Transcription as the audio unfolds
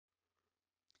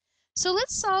So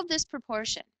let's solve this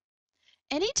proportion.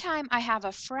 Anytime I have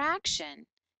a fraction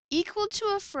equal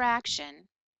to a fraction,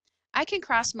 I can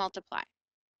cross multiply.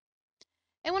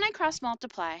 And when I cross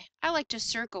multiply, I like to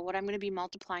circle what I'm going to be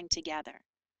multiplying together.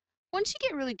 Once you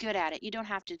get really good at it, you don't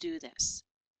have to do this.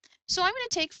 So I'm going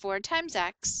to take 4 times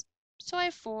x. So I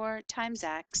have 4 times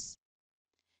x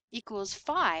equals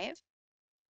 5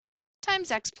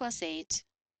 times x plus 8.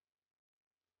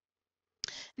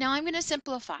 Now I'm going to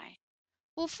simplify.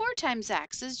 Well, 4 times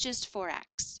x is just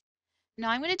 4x.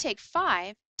 Now I'm going to take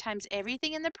 5 times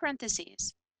everything in the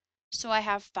parentheses. So I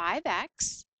have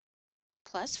 5x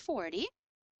plus 40,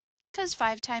 because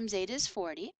 5 times 8 is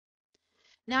 40.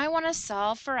 Now I want to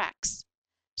solve for x.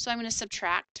 So I'm going to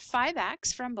subtract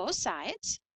 5x from both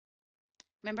sides.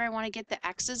 Remember, I want to get the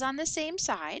x's on the same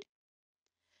side.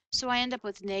 So I end up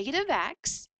with negative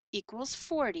x equals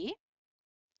 40.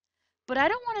 But I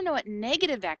don't want to know what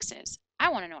negative x is. I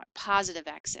want to know what positive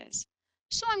x is.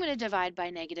 So I'm going to divide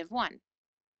by negative 1.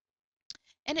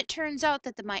 And it turns out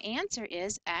that my answer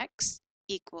is x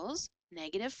equals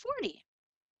negative 40.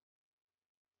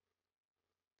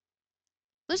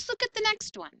 Let's look at the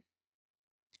next one.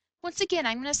 Once again,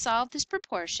 I'm going to solve this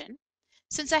proportion.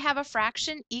 Since I have a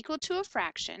fraction equal to a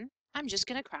fraction, I'm just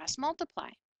going to cross multiply.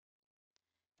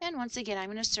 And once again, I'm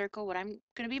going to circle what I'm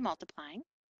going to be multiplying.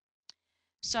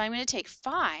 So I'm going to take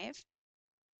 5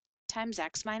 times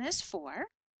x minus 4,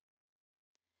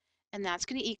 and that's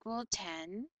going to equal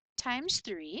 10 times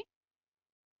 3.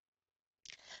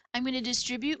 I'm going to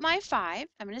distribute my 5.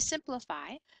 I'm going to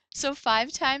simplify. So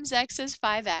 5 times x is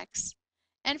 5x,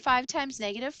 and 5 times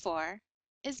negative 4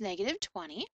 is negative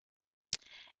 20,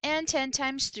 and 10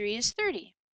 times 3 is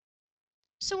 30.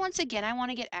 So once again, I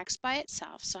want to get x by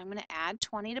itself, so I'm going to add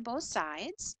 20 to both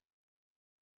sides.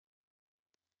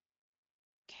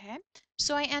 Okay,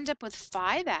 so I end up with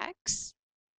 5x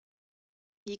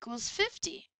equals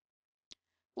 50.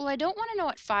 Well, I don't want to know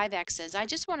what 5x is, I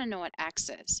just want to know what x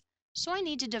is. So I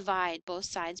need to divide both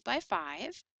sides by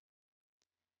 5.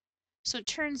 So it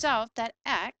turns out that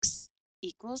x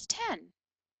equals 10.